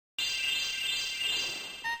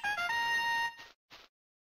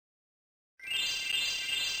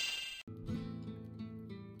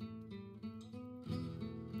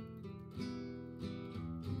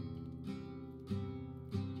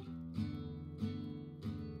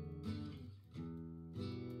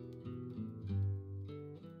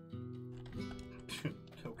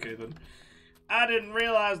breathing. I didn't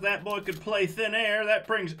realize that boy could play thin air. That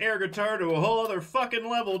brings air guitar to a whole other fucking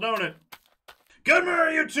level, don't it? Good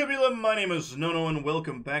morning, YouTubula. My name is NoNo, and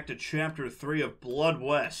welcome back to Chapter 3 of Blood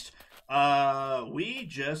West. We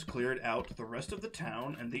just cleared out the rest of the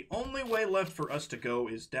town, and the only way left for us to go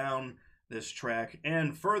is down this track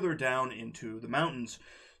and further down into the mountains.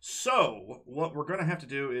 So, what we're going to have to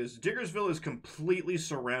do is, Diggersville is completely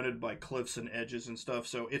surrounded by cliffs and edges and stuff,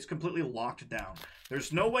 so it's completely locked down.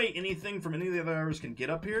 There's no way anything from any of the other areas can get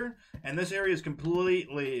up here, and this area is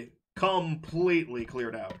completely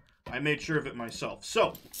cleared out. I made sure of it myself.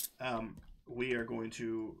 So, we are going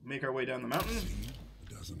to make our way down the mountain.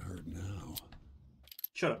 Doesn't hurt now.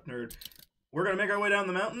 Shut up, nerd. We're going to make our way down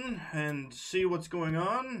the mountain and see what's going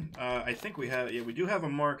on. I think we have, yeah, we do have a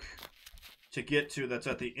mark to get to that's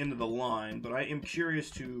at the end of the line, but I am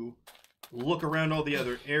curious to look around all the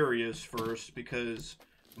other areas first, because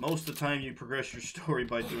most of the time you progress your story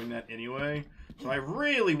by doing that anyway. So I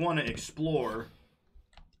really want to explore,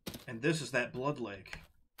 and this is that blood lake.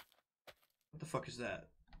 What the fuck is that?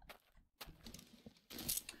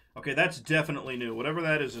 Okay, that's definitely new. Whatever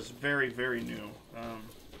that is very, very new.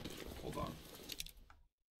 Hold on.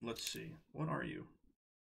 Let's see. What are you?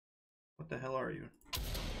 What the hell are you?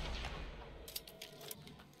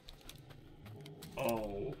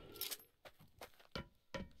 Oh.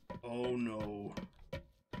 Oh no.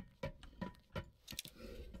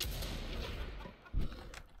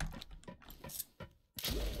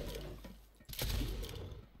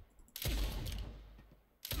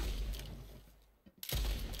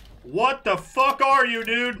 What the fuck are you,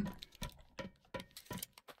 dude?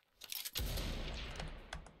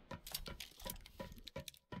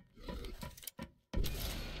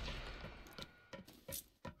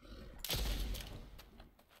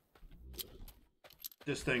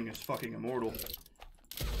 This thing is fucking immortal.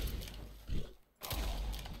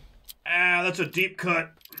 Ah, that's a deep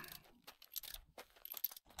cut.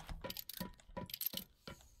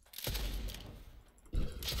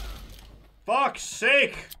 Fuck's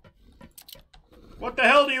sake! What the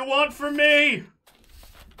hell do you want from me?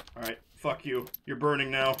 Alright, fuck you. You're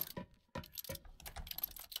burning now.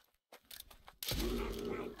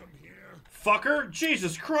 Welcome here. Fucker!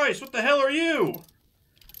 Jesus Christ, what the hell are you?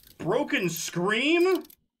 Broken Scream?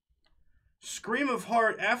 Scream of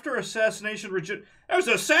Heart after assassination There's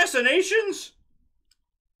assassinations?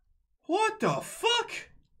 What the fuck?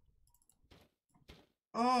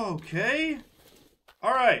 Okay.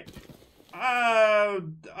 Alright. I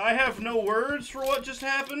have no words for what just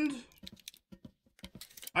happened.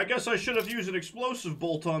 I guess I should have used an explosive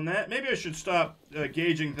bolt on that. Maybe I should stop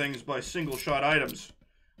gauging things by single-shot items.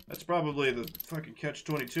 That's probably the fucking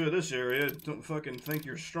catch-22 of this area. Don't fucking think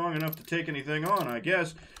you're strong enough to take anything on, I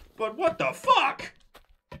guess. But what the fuck?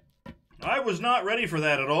 I was not ready for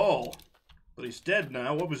that at all. But he's dead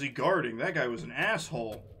now. What was he guarding? That guy was an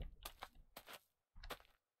asshole.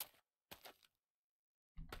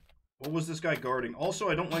 What was this guy guarding? Also,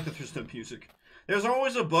 I don't like that there's no music. There's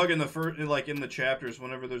always a bug in the in the chapters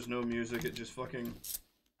whenever there's no music. It just fucking...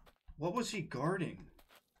 What was he guarding?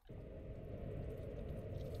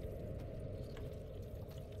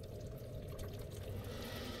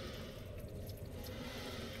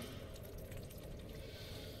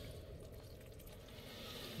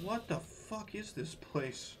 What the fuck is this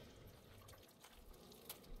place?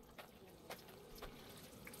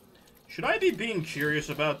 Should I be being curious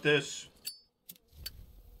about this?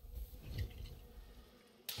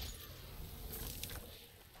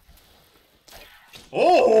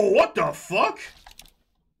 Oh, what the fuck?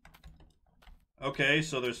 Okay,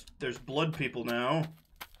 so there's blood people now.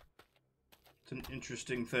 It's an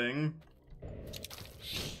interesting thing. Okay,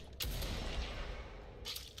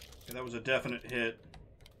 that was a definite hit.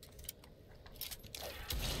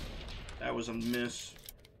 That was a miss.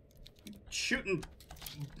 Shooting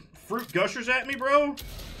fruit gushers at me, bro?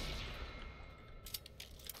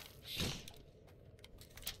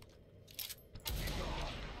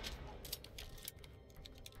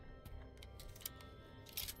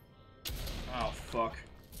 Oh, fuck.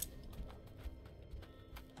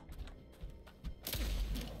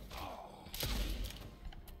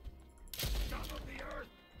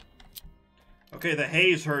 Okay, the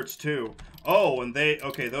haze hurts too. Oh, and they...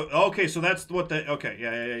 Okay, okay, so that's what they... Okay,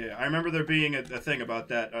 yeah. I remember there being a thing about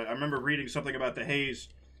that. I remember reading something about the haze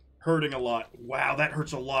hurting a lot. Wow, that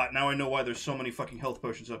hurts a lot. Now I know why there's so many fucking health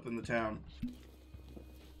potions up in the town.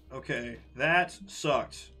 Okay, that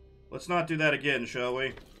sucked. Let's not do that again, shall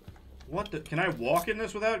we? What the... Can I walk in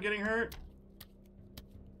this without getting hurt?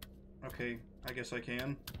 Okay, I guess I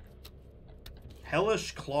can.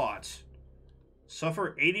 Hellish Clot.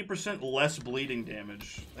 Suffer 80% less bleeding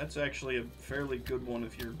damage. That's actually a fairly good one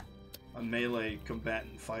if you're a melee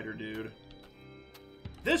combatant fighter, dude.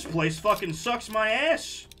 This place fucking sucks my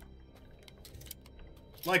ass!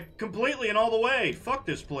 Like, completely and all the way. Fuck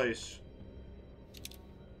this place.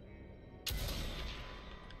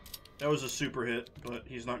 That was a super hit, but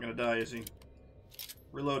he's not gonna die, is he?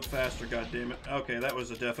 Reload faster, goddammit. Okay, that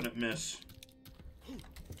was a definite miss.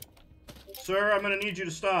 Sir, I'm gonna need you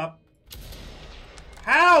to stop.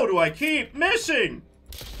 How do I keep missing?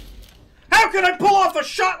 How can I pull off a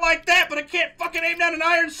shot like that, but I can't fucking aim down an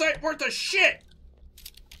iron sight worth of shit?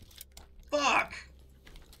 Fuck.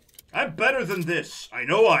 I'm better than this. I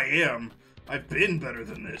know I am. I've been better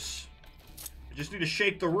than this. I just need to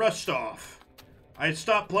shake the rust off. I had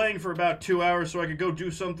stopped playing for about 2 hours so I could go do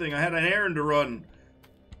something. I had an errand to run.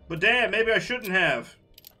 But damn, maybe I shouldn't have.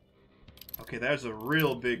 Okay, there's a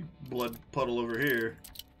real big blood puddle over here.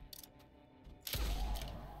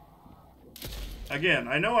 Again,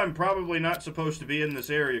 I know I'm probably not supposed to be in this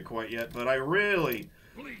area quite yet, but I really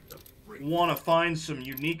want to find some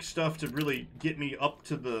unique stuff to really get me up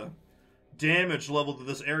to the damage level that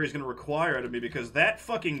this area is going to require out of me, because that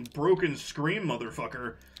fucking broken scream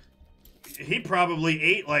motherfucker, he probably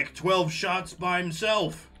ate like 12 shots by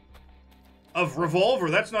himself of revolver.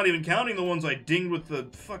 That's not even counting the ones I dinged with the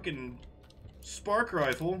fucking spark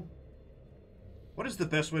rifle. What is the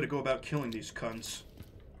best way to go about killing these cunts?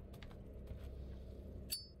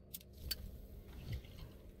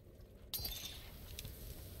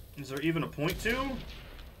 Is there even a point to?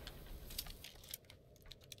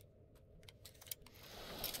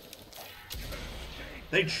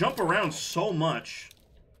 They jump around so much.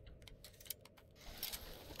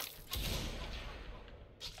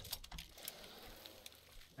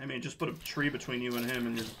 I mean, just put a tree between you and him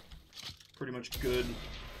and you're pretty much good.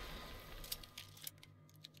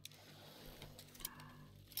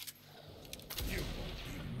 You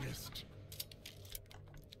won't be missed.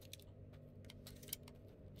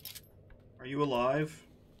 Are you alive?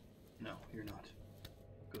 No, you're not.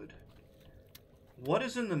 Good. What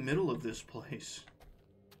is in the middle of this place?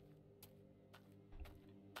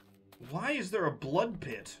 Why is there a blood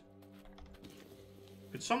pit?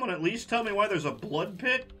 Could someone at least tell me why there's a blood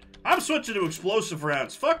pit? I'm switching to explosive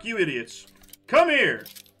rounds. Fuck you idiots. Come here.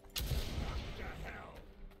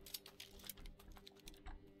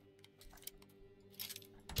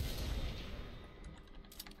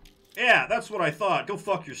 Yeah, that's what I thought. Go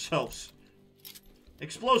fuck yourselves.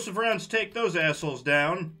 Explosive rounds take those assholes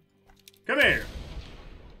down. Come here.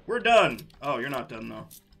 We're done. Oh, you're not done, though.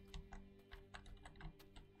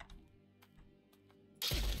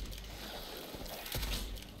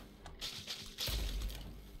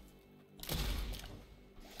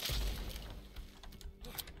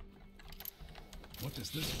 What does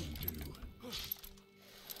this one do?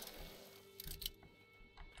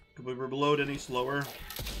 Could we reload any slower?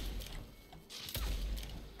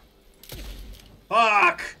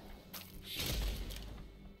 Fuck!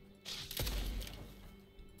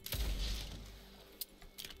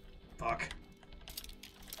 Fuck.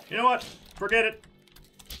 You know what? Forget it.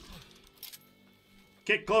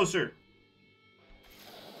 Get closer.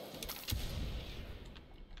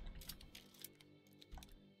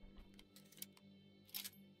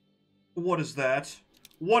 What is that?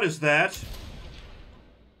 What is that?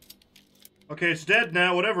 Okay, it's dead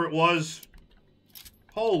now, whatever it was.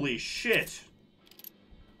 Holy shit.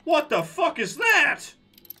 What the fuck is that?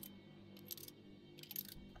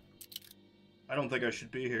 I don't think I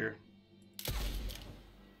should be here.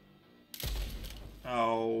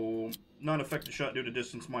 Oh, non-effective shot due to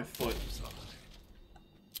distance, my foot.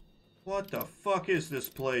 What the fuck is this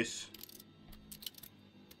place?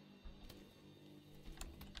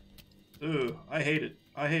 Ugh, I hate it.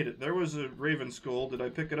 I hate it. There was a raven skull. Did I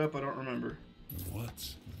pick it up? I don't remember.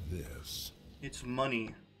 What's this? It's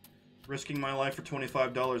money. Risking my life for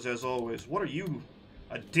 $25 as always. What are you?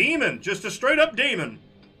 A demon! Just a straight up demon!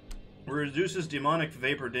 Reduces demonic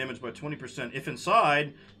vapor damage by 20%. If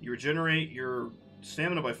inside, you regenerate your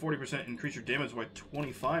stamina by 40%, increase your damage by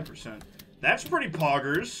 25%. That's pretty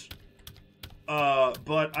poggers.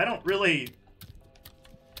 But I don't really...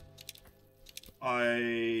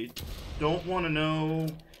 I don't want to know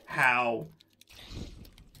how.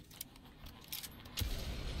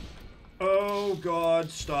 Oh god,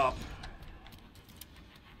 stop.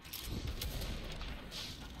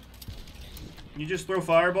 You just throw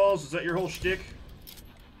fireballs? Is that your whole shtick?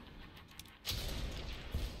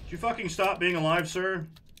 Did you fucking stop being alive, sir?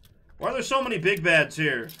 Why are there so many big bads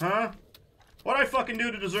here, huh? What'd I fucking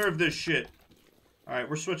do to deserve this shit? Alright,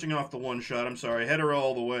 we're switching off the one shot. I'm sorry. Hetero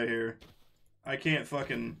all the way here. I can't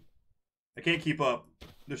fucking... I can't keep up.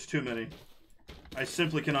 There's too many. I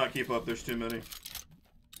simply cannot keep up. There's too many.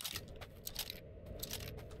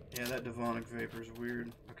 Yeah, that demonic vapor is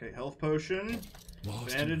weird. Okay, health potion.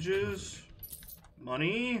 Bandages.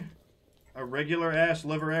 Money. A regular-ass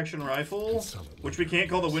lever-action rifle. Which we can't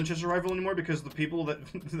call the Winchester rifle anymore because the people that...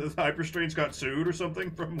 the Hyperstrains got sued or something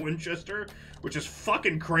from Winchester. Which is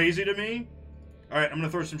fucking crazy to me. Alright, I'm gonna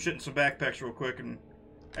throw some shit in some backpacks real quick and...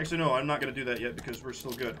 Actually, no, I'm not gonna do that yet because we're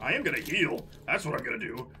still good. I am gonna heal. That's what I'm gonna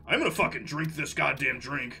do. I'm gonna fucking drink this goddamn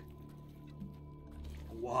drink.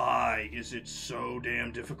 Why is it so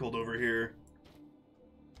damn difficult over here?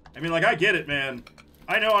 I mean, like, I get it, man.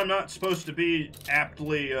 I know I'm not supposed to be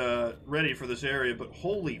aptly, ready for this area, but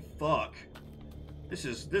holy fuck. This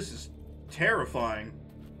is terrifying.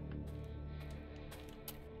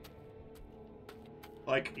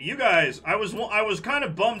 Like, you guys, I was kind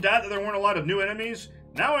of bummed out that there weren't a lot of new enemies.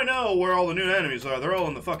 Now I know where all the new enemies are. They're all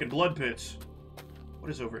in the fucking blood pits.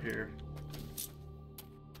 What is over here?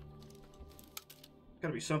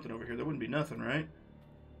 Gotta be something over here. There wouldn't be nothing, right?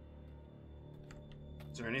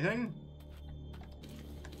 Is there anything?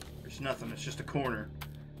 There's nothing. It's just a corner.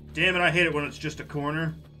 Damn it, I hate it when it's just a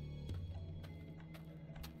corner.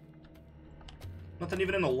 Nothing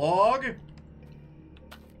even in the log?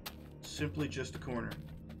 Simply just a corner.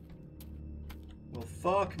 Well,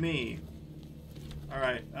 fuck me.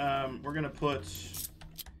 Alright, we're gonna put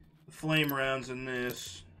the flame rounds in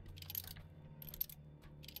this.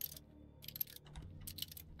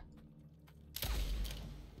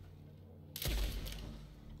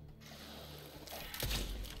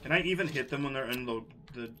 Can I even hit them when they're in the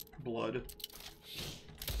blood?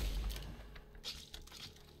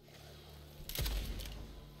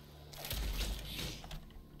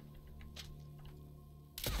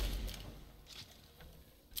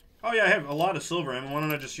 Oh yeah, I have a lot of silver ammo. Why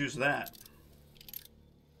don't I just use that?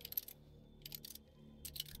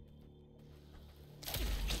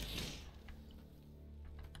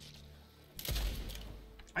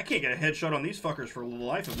 I can't get a headshot on these fuckers for the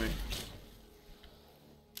life of me.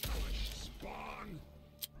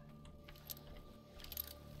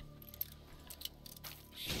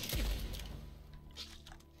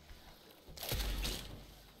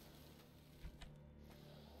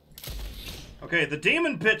 Okay, the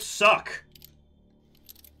demon pits suck.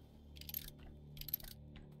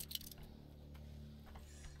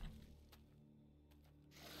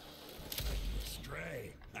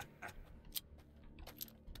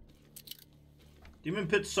 Demon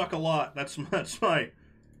pits suck a lot. That's the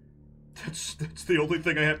only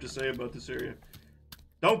thing I have to say about this area.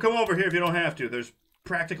 Don't come over here if you don't have to. There's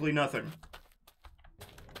practically nothing.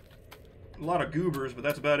 A lot of goobers, but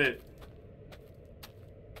that's about it.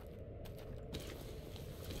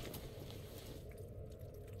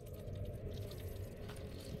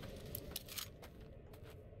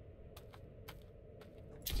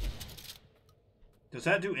 Does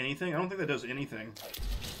that do anything? I don't think that does anything.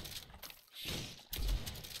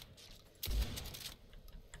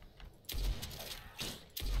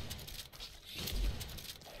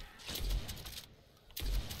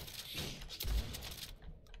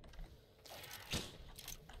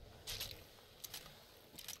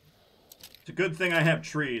 It's a good thing I have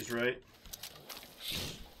trees, right?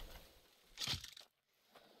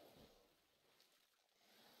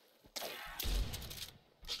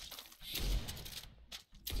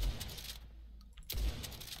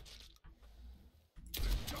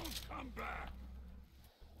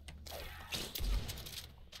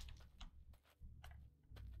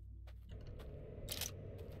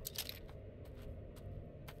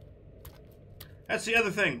 That's the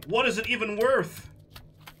other thing. What is it even worth?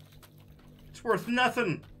 It's worth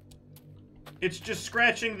nothing. It's just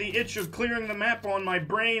scratching the itch of clearing the map on my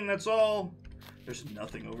brain, that's all. There's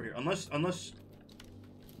nothing over here. Unless...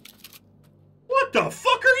 What the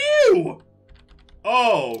fuck are you?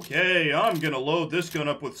 Okay, I'm gonna load this gun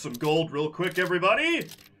up with some gold real quick, everybody.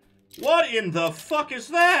 What in the fuck is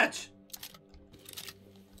that?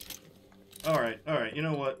 Alright, you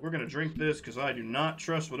know what? We're gonna drink this because I do not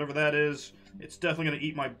trust whatever that is. It's definitely gonna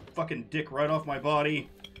eat my fucking dick right off my body.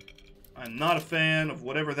 I'm not a fan of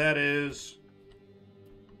whatever that is.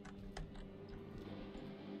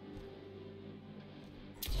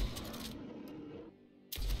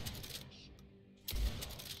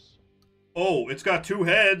 Oh, it's got two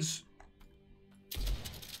heads.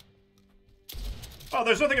 Oh,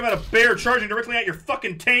 there's nothing about a bear charging directly at your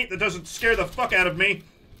fucking taint that doesn't scare the fuck out of me.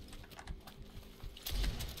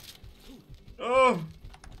 Oh.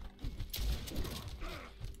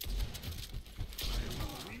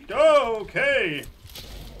 Okay.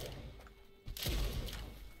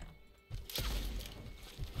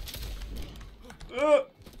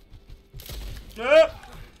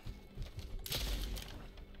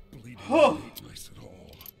 Bleeding Oh. ain't nice at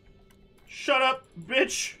all. Shut up,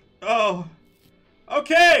 bitch. Oh.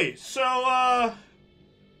 Okay, so,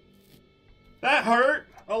 that hurt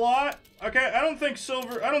a lot. Okay, I don't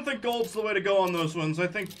think gold's the way to go on those ones. I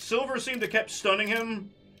think silver seemed to kept stunning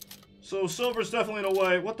him. So silver's definitely in a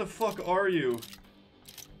way. What the fuck are you?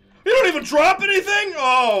 You don't even drop anything?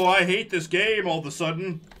 Oh, I hate this game all of a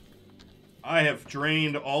sudden. I have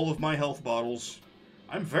drained all of my health bottles.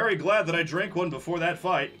 I'm very glad that I drank one before that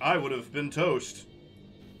fight. I would have been toast.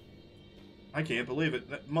 I can't believe it.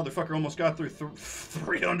 That motherfucker almost got through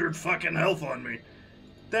 300 fucking health on me.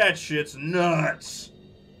 That shit's nuts.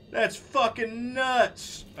 That's fucking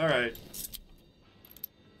nuts. Alright.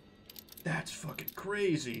 That's fucking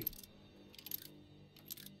crazy.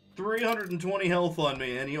 320 health on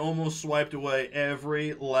me, and he almost swiped away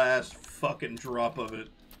every last fucking drop of it.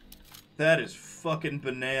 That is fucking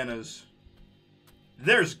bananas.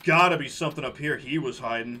 There's gotta be something up here he was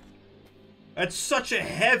hiding. That's such a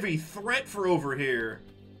heavy threat for over here.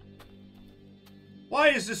 Why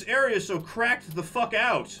is this area so cracked the fuck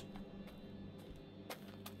out?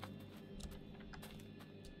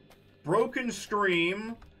 Broken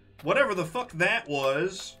Scream. Whatever the fuck that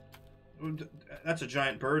was. That's a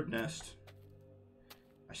giant bird nest.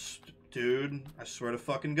 Dude, I swear to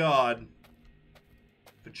fucking God.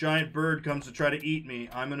 If a giant bird comes to try to eat me,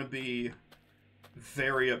 I'm gonna be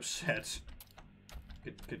very upset.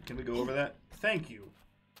 Can we go over that? Thank you.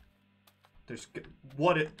 There's...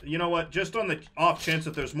 You know what? Just on the off chance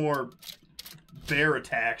that there's more bear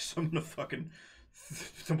attacks, I'm gonna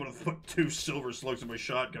put 2 silver slugs in my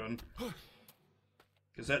shotgun.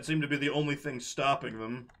 Because that seemed to be the only thing stopping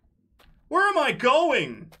them. Where am I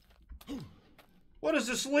going? What does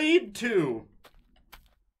this lead to?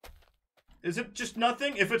 Is it just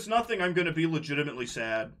nothing? If it's nothing, I'm gonna be legitimately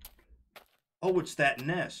sad. Oh, it's that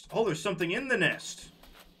nest. Oh, there's something in the nest.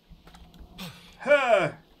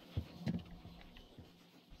 Huh.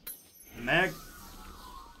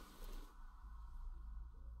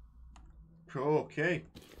 Okay.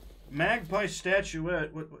 Magpie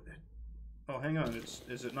statuette. What? Oh, hang on.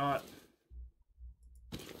 Is it not?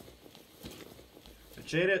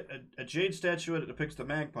 A jade statuette that depicts the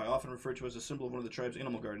magpie, often referred to as a symbol of one of the tribe's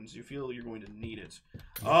animal gardens. You feel you're going to need it.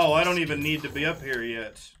 Oh, I don't even need to be up here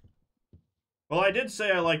yet. Well, I did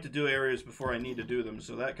say I like to do areas before I need to do them,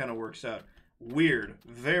 so that kind of works out. Weird.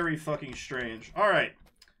 Very fucking strange. Alright.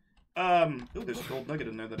 Ooh, there's a gold nugget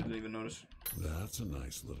in there that I didn't even notice. That's a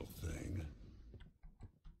nice little thing.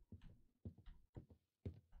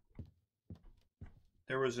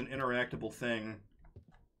 There was an interactable thing.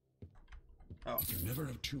 Oh. You can never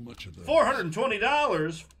have too much of those.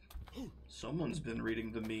 $420? Someone's been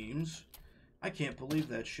reading the memes. I can't believe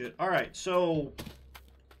that shit. Alright, so...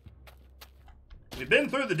 we've been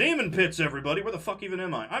through the demon pits, everybody. Where the fuck even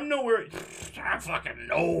am I? I'm nowhere... I'm fucking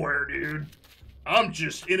nowhere, dude. I'm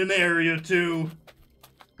just in an area, too.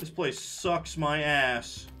 This place sucks my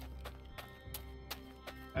ass.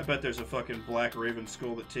 I bet there's a fucking black raven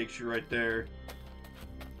skull that takes you right there.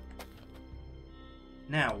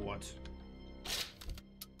 Now what?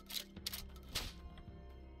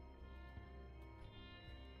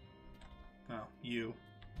 Oh, you.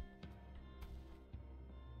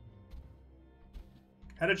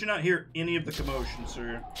 How did you not hear any of the commotion,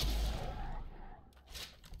 sir?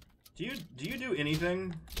 Do you do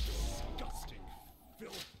anything? Disgusting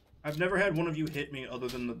filth. I've never had one of you hit me other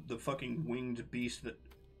than the fucking winged beast that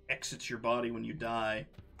exits your body when you die.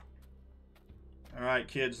 Alright,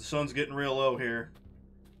 kids, the sun's getting real low here.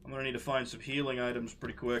 I'm gonna need to find some healing items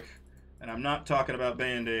pretty quick. And I'm not talking about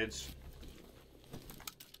band-aids.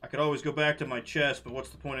 I could always go back to my chest, but what's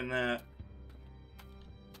the point in that?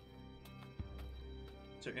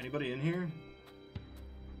 Is there anybody in here?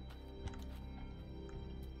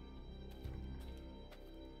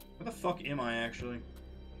 Where the fuck am I, actually?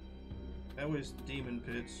 That was the demon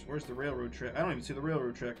pits. Where's the railroad track? I don't even see the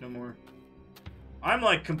railroad track no more. I'm,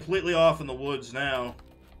 like, completely off in the woods now.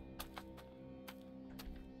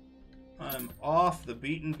 I'm off the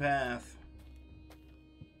beaten path.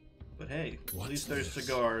 But hey, at least there's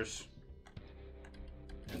cigars.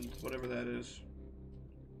 And whatever that is.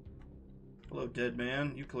 Hello, dead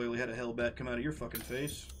man. You clearly had a hellbat come out of your fucking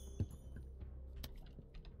face.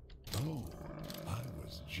 Oh, I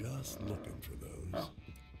was just looking for those. Oh.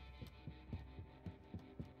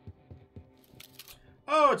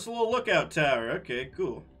 Oh, it's a little lookout tower. Okay,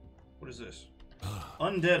 cool. What is this?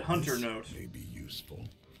 Undead hunter This note. may be useful.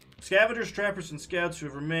 Scavengers, trappers, and scouts who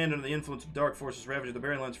have remained under the influence of dark forces ravaging the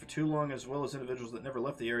Barren Lands for too long, as well as individuals that never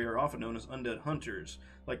left the area, are often known as undead hunters.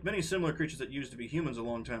 Like many similar creatures that used to be humans a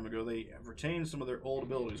long time ago, they have retained some of their old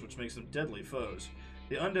abilities, which makes them deadly foes.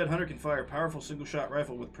 The undead hunter can fire a powerful single-shot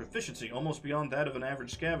rifle with proficiency almost beyond that of an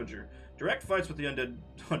average scavenger. Direct fights with the undead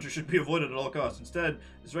hunter should be avoided at all costs. Instead,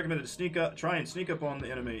 it's recommended to try and sneak up on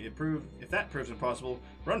the enemy. If that proves impossible,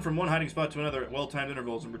 run from one hiding spot to another at well-timed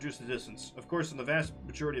intervals and reduce the distance. Of course, in the vast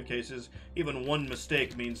majority of cases, even one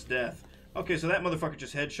mistake means death. Okay, so that motherfucker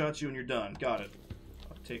just headshots you and you're done. Got it.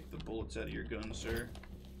 I'll take the bullets out of your gun, sir.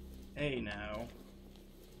 Hey, now.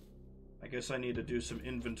 I guess I need to do some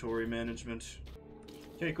inventory management.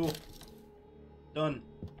 Okay, cool. Done.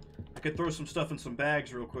 I could throw some stuff in some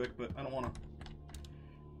bags real quick, but I don't want to.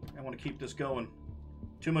 I want to keep this going.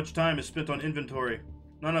 Too much time is spent on inventory.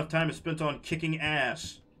 Not enough time is spent on kicking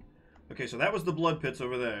ass. Okay, so that was the blood pits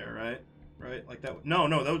over there, right? Right? Like that. No,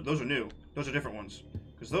 those are new. Those are different ones.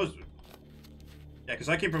 Because those. Yeah, because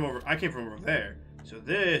I came from over there. So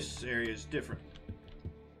this area is different.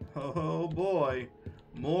 Oh boy,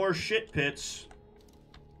 more shit pits.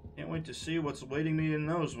 Can't wait to see what's awaiting me in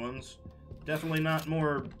those ones. Definitely not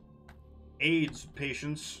more AIDS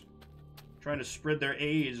patients trying to spread their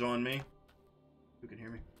AIDS on me. Who can hear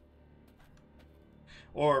me?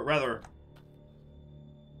 Or rather...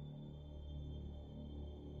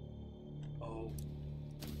 Oh.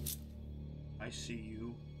 I see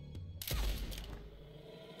you.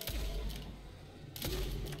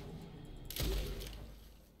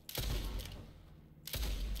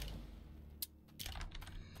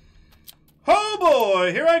 Oh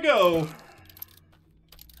boy, here I go.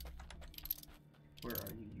 Where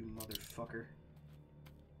are you, you motherfucker?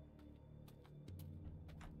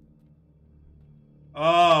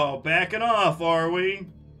 Oh, backing off, are we?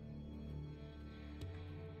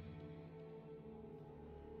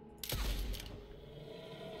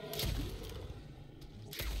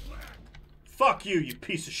 Fuck you, you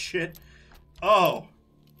piece of shit. Oh.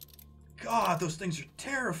 God, those things are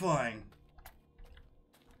terrifying.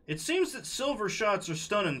 It seems that silver shots are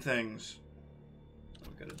stunning things. Oh,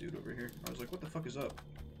 we got a dude over here. I was like, what the fuck is up?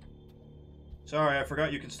 Sorry, I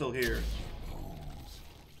forgot you can still hear.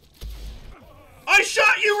 I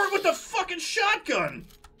shot you with the fucking shotgun!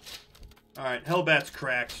 Alright, Hellbat's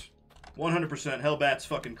cracked. 100% Hellbat's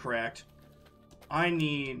fucking cracked. I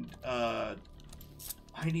need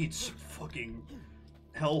some fucking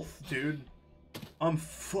health, dude. I'm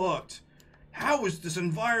fucked. How is this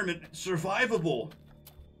environment survivable?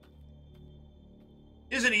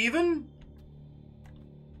 Is it even?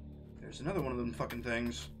 There's another one of them fucking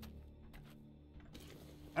things.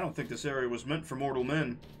 I don't think this area was meant for mortal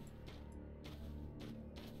men.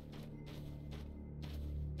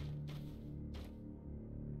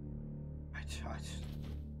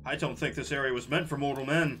 I don't think this area was meant for mortal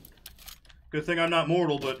men. Good thing I'm not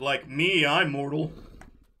mortal, but like me, I'm mortal.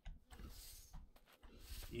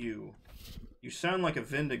 You sound like a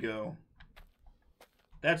Wendigo.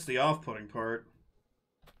 That's the off-putting part.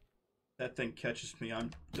 That thing catches me,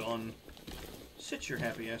 I'm done. Sit your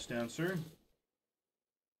happy ass down, sir.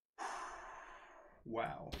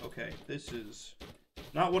 Wow, okay, this is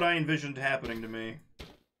not what I envisioned happening to me.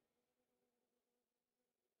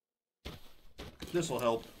 This'll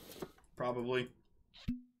help. Probably.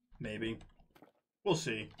 Maybe. We'll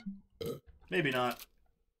see. Maybe not.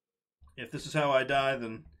 If this is how I die,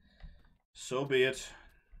 then so be it.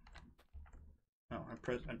 Oh,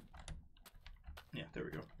 yeah, there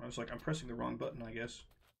we go. I was like, I'm pressing the wrong button, I guess.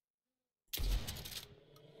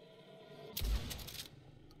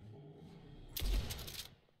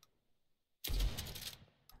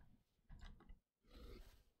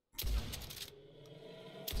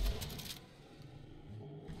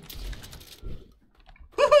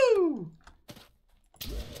 Woohoo!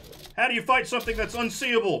 How do you fight something that's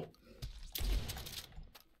unseeable?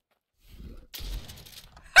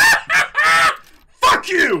 Fuck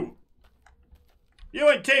you! You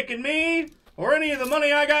ain't taking me or any of the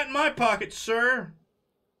money I got in my pocket, sir.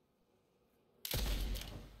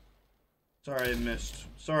 Sorry I missed.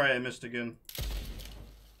 Sorry I missed again.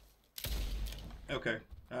 Okay.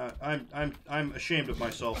 I'm ashamed of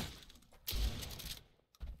myself.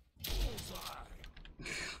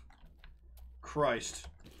 Christ.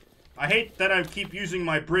 I hate that I keep using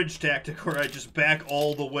my bridge tactic where I just back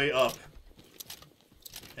all the way up.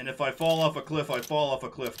 And if I fall off a cliff, I fall off a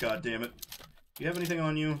cliff, goddammit. Do you have anything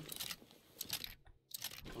on you?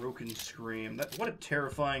 Broken Scream. What a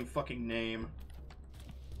terrifying fucking name.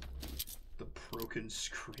 The Broken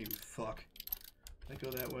Scream. Fuck. Did I go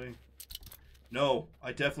that way? No,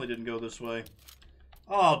 I definitely didn't go this way.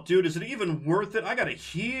 Oh, dude, is it even worth it? I gotta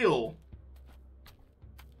heal.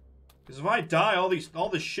 Because if I die, all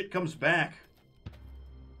this shit comes back.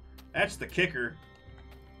 That's the kicker.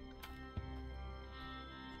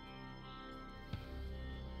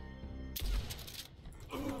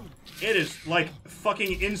 It is, like,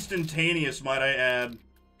 fucking instantaneous, might I add.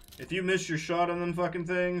 If you miss your shot on them fucking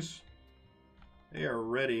things, they are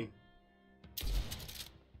ready.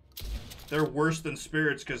 They're worse than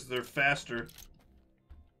spirits because they're faster.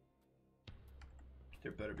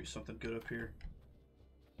 There better be something good up here.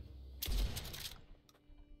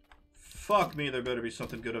 Fuck me, there better be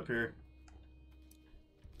something good up here.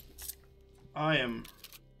 I am...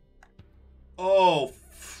 Oh.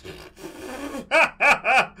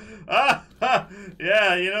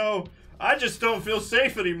 Yeah, you know, I just don't feel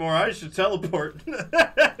safe anymore. I should teleport.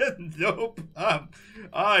 Nope.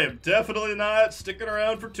 I am definitely not sticking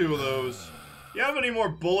around for 2 of those. You have any more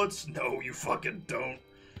bullets? No, you fucking don't.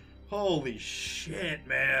 Holy shit,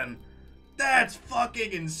 man. That's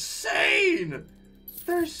fucking insane!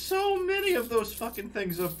 There's so many of those fucking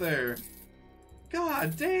things up there.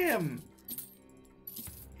 God damn.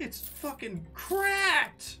 It's fucking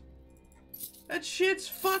cracked. That shit's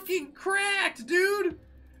fucking cracked, dude.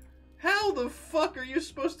 How the fuck are you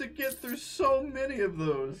supposed to get through so many of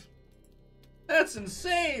those? That's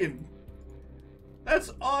insane.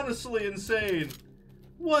 That's honestly insane.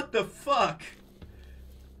 What the fuck?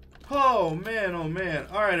 Oh man, oh man.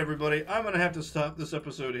 Alright everybody, I'm gonna have to stop this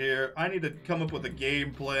episode here. I need to come up with a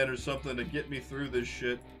game plan or something to get me through this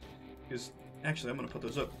shit. Because, actually I'm gonna put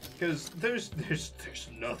those up. Because there's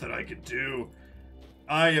nothing I can do.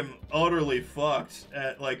 I am utterly fucked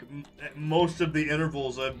at, like, at most of the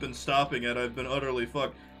intervals I've been stopping at. I've been utterly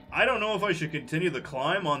fucked. I don't know if I should continue the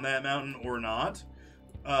climb on that mountain or not.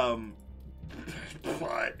 But,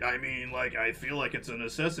 I mean, like, I feel like it's a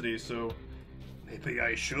necessity, so maybe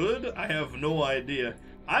I should? I have no idea.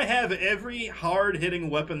 I have every hard-hitting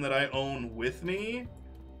weapon that I own with me,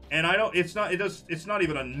 and I don't, it's not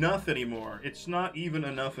even enough anymore. It's not even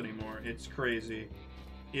enough anymore. It's crazy.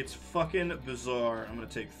 It's fucking bizarre. I'm gonna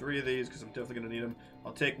take 3 of these, because I'm definitely gonna need them.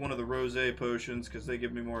 I'll take one of the rosé potions, because they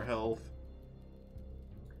give me more health.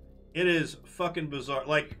 It is fucking bizarre.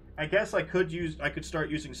 Like, I guess I could start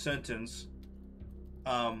using sentence.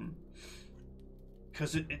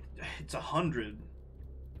 Because it's 100.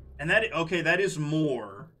 And that is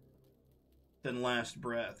more than last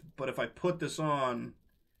breath. But if I put this on,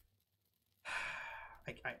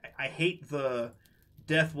 I hate the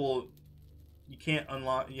death will, you can't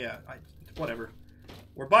unlock, yeah, whatever.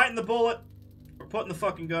 We're biting the bullet. We're putting the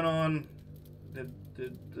fucking gun on. Did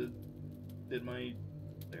my,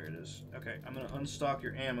 there it is. Okay, I'm gonna unstock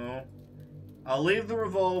your ammo. I'll leave the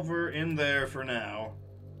revolver in there for now.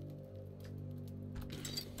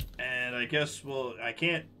 And I guess, well, I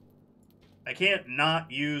can't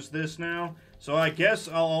not use this now. So I guess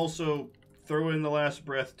I'll also throw in the last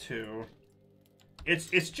breath too.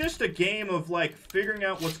 It's just a game of, like, figuring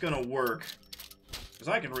out what's gonna work. Because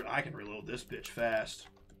I can reload this bitch fast.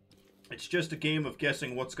 It's just a game of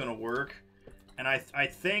guessing what's gonna work. And I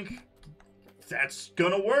think that's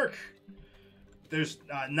gonna work. There's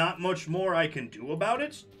not much more I can do about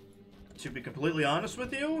it, to be completely honest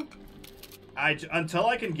with you. Until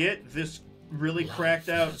I can get this really cracked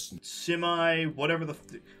out until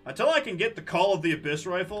I can get the Call of the Abyss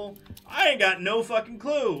rifle, I ain't got no fucking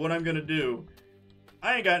clue what I'm gonna do.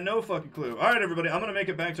 I ain't got no fucking clue. Alright everybody, I'm gonna make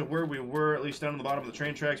it back to where we were, at least down on the bottom of the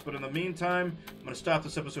train tracks, but in the meantime, I'm gonna stop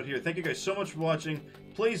this episode here. Thank you guys so much for watching.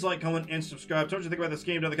 Please like, comment, and subscribe. Tell me what you think about this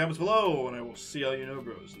game down in the comments below, and I will see all you no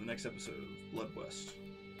bros in the next episode of Blood West.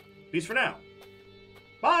 Peace for now.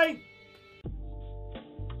 Bye!